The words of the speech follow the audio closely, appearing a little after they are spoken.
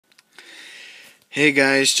Hey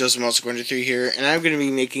guys, Joseph23 here, and I'm going to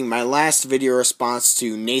be making my last video response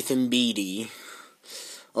to Nathan Buede,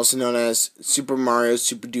 also known as Super Mario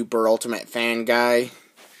Super Duper Ultimate Fan Guy,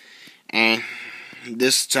 and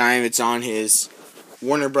this time it's on his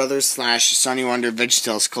Warner Bros. / SONY Wonder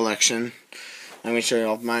VeggieTales collection. I'm going to show you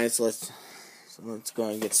all of mine, so let's go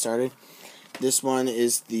ahead and get started. This one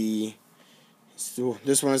is the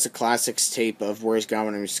classics tape of Where's God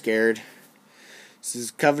When I'm Scared. This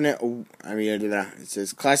is Covenant. It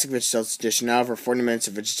says Classic VeggieTales Edition, now for 40 minutes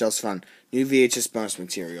of VeggieTales fun. New VHS bonus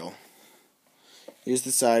material. Here's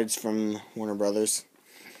the sides from Warner Brothers.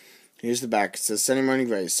 Here's the back. It says Sunday morning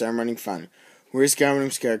grace, Saturday morning fun. Where's God When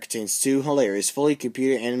I'm Scared contains two hilarious, fully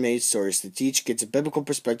computer animated stories that teach kids a biblical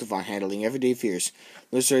perspective on handling everyday fears.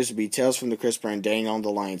 Those stories will be Tales from the Crisper and Daniel and the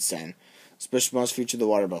Lion's Den. Special bonus feature the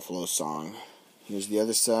Water Buffalo song. Here's the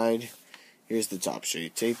other side. Here's the top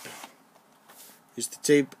shade tape. Here's the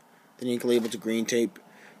tape, the ink label to green tape.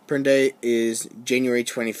 Print date is January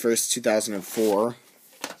 21st, 2004.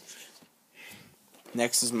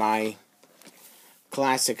 Next is my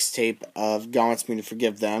classics tape of God Wants Me to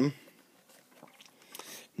Forgive Them.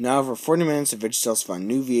 Now for 40 minutes of VeggieTales fun,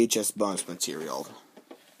 new VHS bonus material.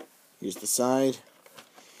 Here's the side.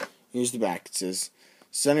 Here's the back. It says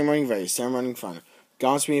Sunday morning Veggie, Saturday morning fun.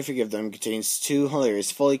 God Wants Me to Forgive Them contains two hilarious,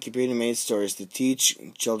 fully computer-made stories that teach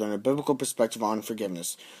children a biblical perspective on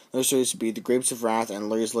forgiveness. Those stories would be The Grapes of Wrath and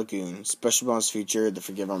Larry's Lagoon. Special bonus feature, The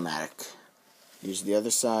Forgive-O-Matic. Here's the other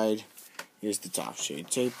side. Here's the top shade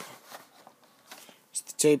tape. Here's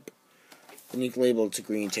the tape. The ink label to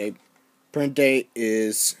green tape. Print date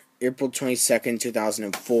is April 22nd,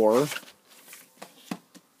 2004.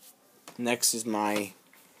 Next is my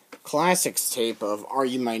classics tape of Are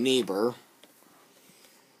You My Neighbor?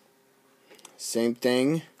 Same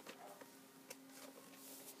thing.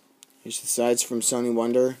 Here's the sides from SONY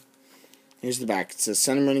Wonder. Here's the back. It says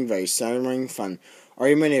Sunday morning Veggie, Saturday morning fun. Are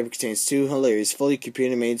You My Neighbor contains two hilarious, fully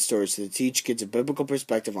computer-made stories that teach kids a biblical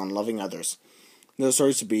perspective on loving others. Those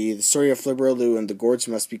stories would be The Story of Flibber Lou and The Gourds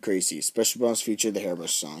Must Be Crazy. Special bonus feature, the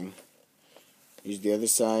Hairbrush song. Here's the other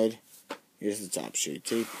side. Here's the top shade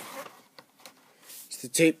tape. It's the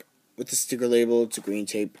tape with the sticker label. It's a green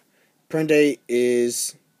tape. Print date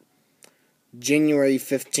is January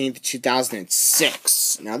 15th,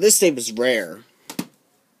 2006. Now, this tape is rare.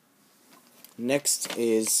 Next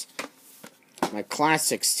is my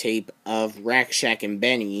classics tape of Rack Shack and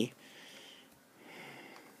Benny.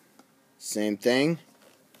 Same thing.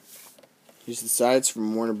 Here's the sides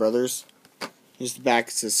from Warner Brothers. Here's the back.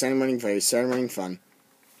 It says Sunday morning Veggie, Saturday morning fun.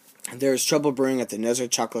 There is trouble brewing at the Nezzer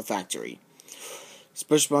Chocolate Factory.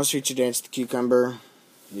 Special bonus feature Dance the Cucumber.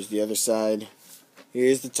 Here's the other side.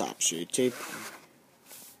 Here's the top shade tape.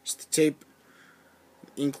 Here's the tape.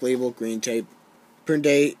 Ink label, green tape. Print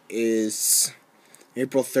date is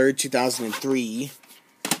April 3rd, 2003.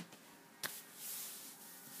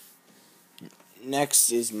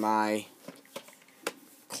 Next is my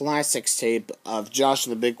classics tape of Josh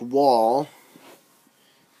and the Big Wall.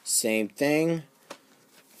 Same thing.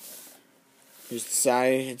 Here's the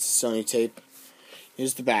side. It's a Sony tape.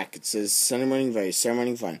 Here's the back. It says Sunday morning Veggie, Saturday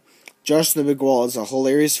morning fun. Josh the Big Wall is a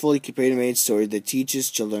hilarious, fully computer-made story that teaches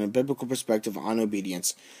children a biblical perspective on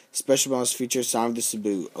obedience. Special bonus feature, Song of the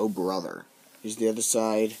Cebu, Oh Brother. Here's the other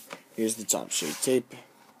side. Here's the top shade tape.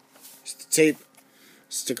 Here's the tape.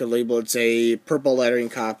 Sticker label. It's a purple lettering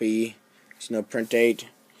copy. There's no print date.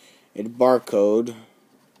 A barcode.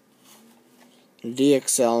 The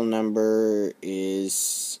DXL number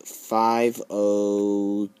is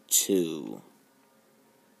 502.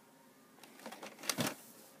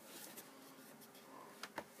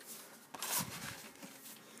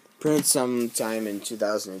 Printed sometime in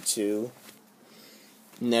 2002.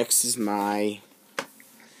 Next is my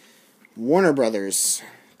Warner Brothers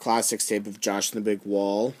classics tape of Josh and the Big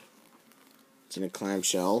Wall. It's in a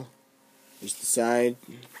clamshell. Here's the side.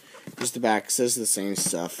 Here's the back. It says the same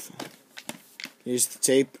stuff. Here's the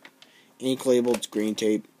tape. Ink labeled green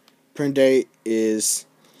tape. Print date is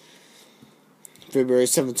February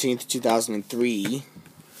 17th, 2003.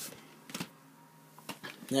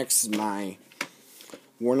 Next is my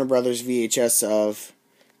Warner Brothers VHS of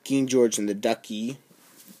King George and the Ducky.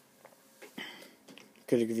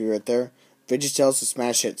 Critic review right there. VeggieTales, a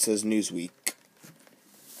smash hit, says Newsweek.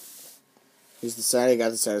 Here's the side. I got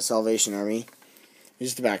this out of Salvation Army.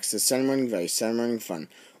 Here's the back. It says Sunday morning Veggie, Saturday morning fun.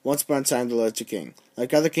 Once upon a time, there lived a king.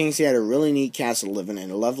 Like other kings, he had a really neat castle to live in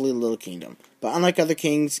a lovely little kingdom. But unlike other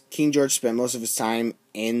kings, King George spent most of his time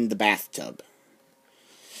in the bathtub.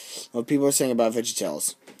 What people are saying about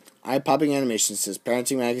VeggieTales. Eye-popping animation says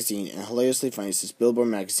Parenting Magazine, and hilariously funny says Billboard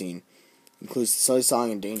Magazine. Includes the silly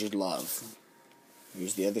song Endangered Love.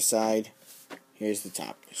 Here's the other side. Here's the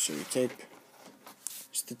top. Show you tape.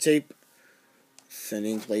 Here's the tape. Thin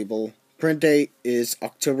ink label. Print date is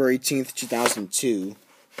October 18th, 2002.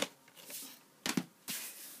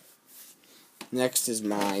 Next is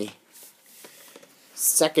my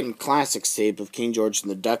second classics tape of King George and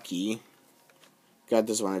the Ducky. Got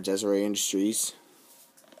this one at Desiree Industries.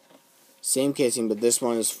 Same casing, but this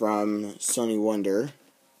one is from SONY Wonder.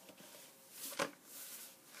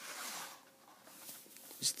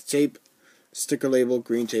 It's the tape, sticker label,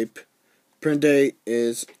 green tape. Print date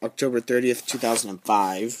is October 30th,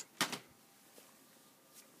 2005.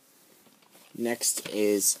 Next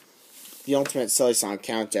is the Ultimate Silly Song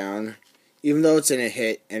Countdown. Even though it's in a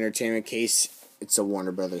hit entertainment case, it's a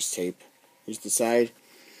Warner Bros. Tape. Here's the side.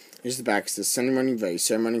 Here's the back. It says Sunday morning value,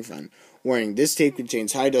 Saturday morning fun. Warning, this tape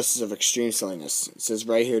contains high doses of extreme silliness. It says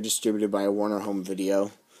right here, distributed by a Warner Home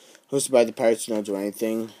Video. Hosted by the Pirates Who Don't Do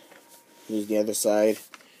Anything. Here's the other side.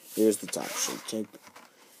 Here's the top shape tape.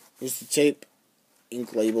 Here's the tape.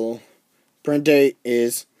 Ink label. Print date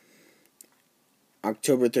is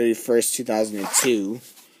October 31st, 2002.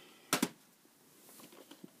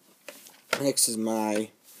 Next is my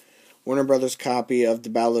Warner Brothers copy of The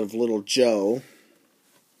Ballad of Little Joe.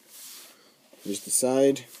 Here's the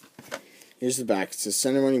side. Here's the back. It says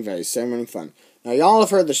Sunday morning value, Saturday morning fun. Now, y'all have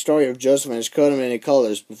heard the story of Joseph and his coat of many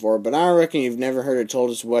colors before, but I reckon you've never heard it told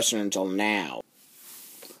as a Western until now.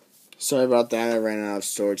 Sorry about that, I ran out of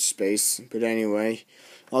storage space. But anyway,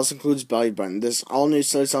 also includes Belly Button. This all-new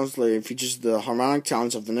Silly Songs Later features the harmonic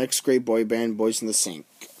talents of the next great boy band, Boys in the Sink.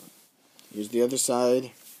 Here's the other side.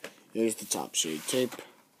 Here's the top shade tape.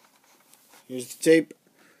 Here's the tape.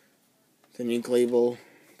 The ink label,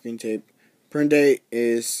 green tape. Print date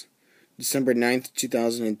is December 9th,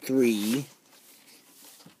 2003.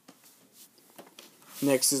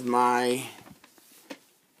 Next is my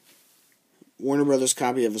Warner Brothers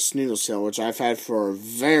copy of a Snoodle Sale, which I've had for a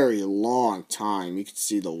very long time. You can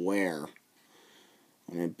see the wear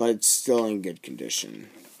on it, but it's still in good condition.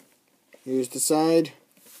 Here's the side.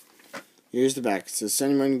 Here's the back. It says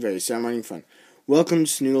Sunday morning value, Saturday morning fun. Welcome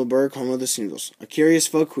to Snoodleburg, home of the Snoodles. A curious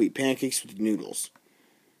folk who eat pancakes with noodles.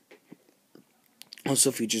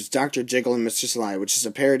 Also features Dr. Jekyll and Mr. Sly, which is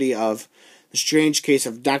a parody of The Strange Case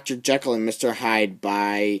of Dr. Jekyll and Mr. Hyde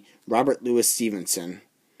by Robert Louis Stevenson.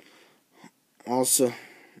 Also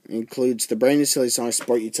includes the brand new Silly Song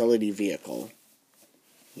Sport Utility Vehicle.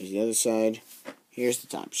 Here's the other side. Here's the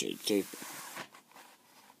top shade tape.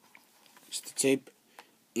 Here's the tape.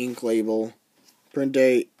 Ink label. Print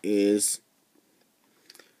date is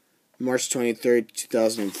March 23rd,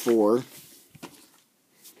 2004.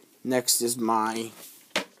 Next is my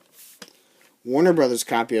Warner Brothers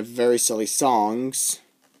copy of Very Silly Songs.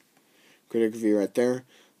 Critic review right there.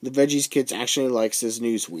 The Veggies Kids actually likes this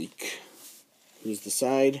Newsweek. Here's the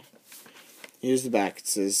side. Here's the back. It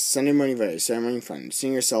says Sunday morning value, Saturday morning fun.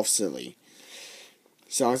 Sing yourself silly.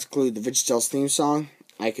 Songs include the VeggieTales theme song,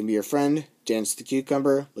 I Can Be Your Friend, Dance the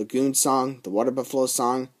Cucumber, Lagoon Song, the Water Buffalo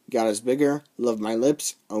Song, God is Bigger, Love My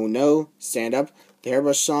Lips, Oh No, Stand Up, the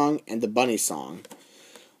Hairbrush Song, and the Bunny Song.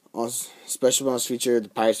 Also, special bonus feature, the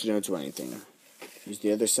Pirates Who Don't Do Anything. Here's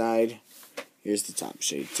the other side. Here's the top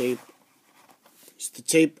shade tape. Here's the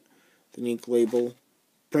tape, the ink label.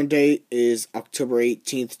 Print date is October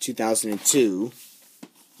 18th, 2002.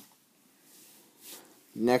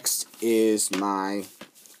 Next is my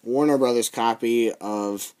Warner Brothers copy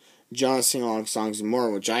of John's Sing-Along Songs and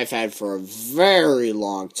More, which I've had for a very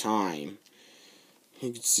long time.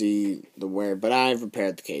 You can see the wear, but I've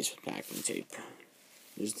repaired the case with packing tape.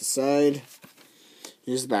 Here's the side.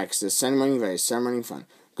 Here's the back. It says Sunday morning value, Saturday morning fun.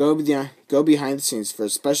 Go behind the scenes for a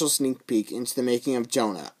special sneak peek into the making of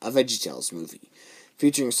Jonah, a VeggieTales movie,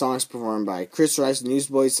 featuring songs performed by Chris Rice,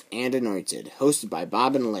 Newsboys, and Anointed, hosted by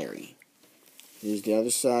Bob and Larry. Here's the other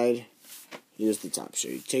side. Here's the top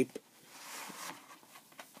shade tape.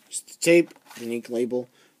 Here's the tape, the ink label.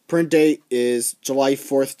 Print date is July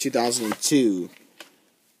 4th, 2002.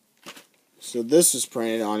 So this was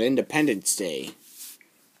printed on Independence Day.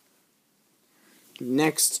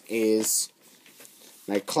 Next is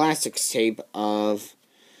my classics tape of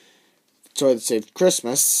Toy That Saved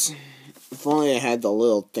Christmas. If only I had the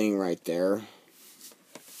little thing right there.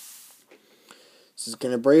 This is,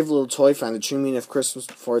 can a brave little toy find the true meaning of Christmas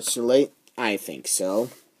before it's too late? I think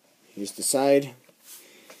so. Here's the side.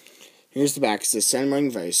 Here's the back. It says Saturday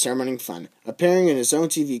morning value, Saturday morning fun. Appearing in his own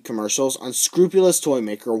TV commercials, unscrupulous toy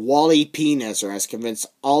maker Wally P. Nezzer has convinced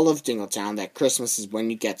all of Dingletown that Christmas is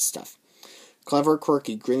when you get stuff. Clever,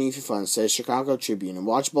 quirky, gritty for fun, says Chicago Tribune, and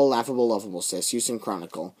watchable, laughable, lovable, says Houston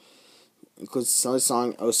Chronicle. Includes the silly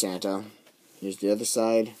song, Oh Santa. Here's the other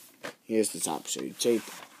side. Here's the top shade tape.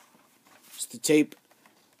 It's the tape,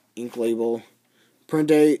 ink label. Print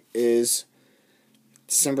date is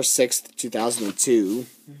December 6th, 2002.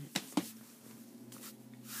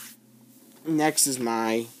 Next is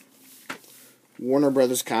my Warner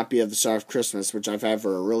Bros. Copy of The Star of Christmas, which I've had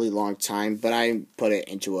for a really long time, but I put it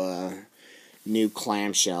into a new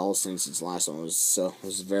clamshell since its last one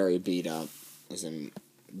was very beat up. As in,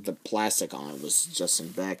 the plastic on it was just in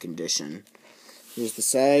bad condition. Here's the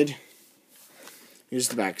side. Here's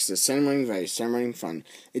the back. It says, Ceremony Very, Ceremony Fun.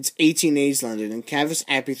 It's 1880s London, and Cavis,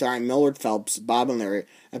 Apethar, Millward Phelps, Bob, and Larry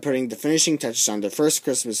are putting the finishing touches on their first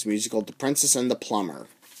Christmas musical, The Princess and the Plumber.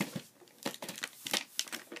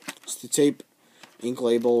 It's the tape, ink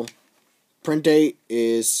label. Print date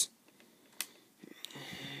is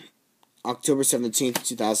October 17th,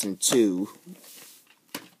 2002.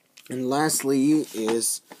 And lastly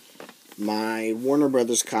is my Warner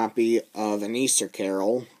Brothers copy of An Easter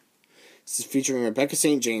Carol. This is featuring Rebecca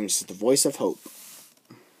St. James, the voice of hope.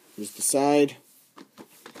 Here's the side.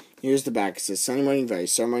 Here's the back. It says, Sunny morning, very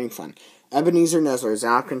ceremony fun. Ebenezer Nesler is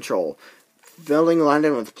out of control. Filling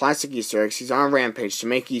London with plastic Easter eggs, he's on a rampage to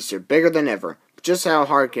make Easter bigger than ever. But just how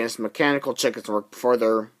hard can his mechanical chickens work before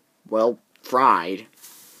they're, well, fried?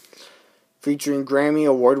 Featuring Grammy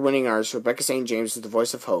Award-winning artist Rebecca St. James as the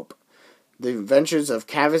voice of hope. The adventures of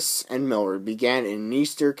Cavis and Millward began in an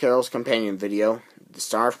Easter Carol's companion video, The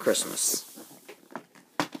Star of Christmas.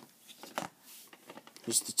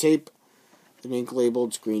 Here's the tape, the ink label,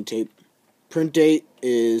 it's green tape. Print date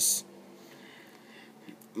is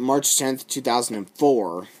March 10th,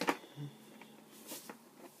 2004.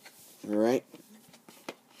 Alright.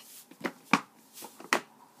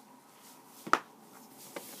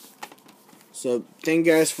 So, thank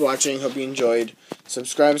you guys for watching. Hope you enjoyed.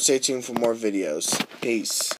 Subscribe and stay tuned for more videos. Peace.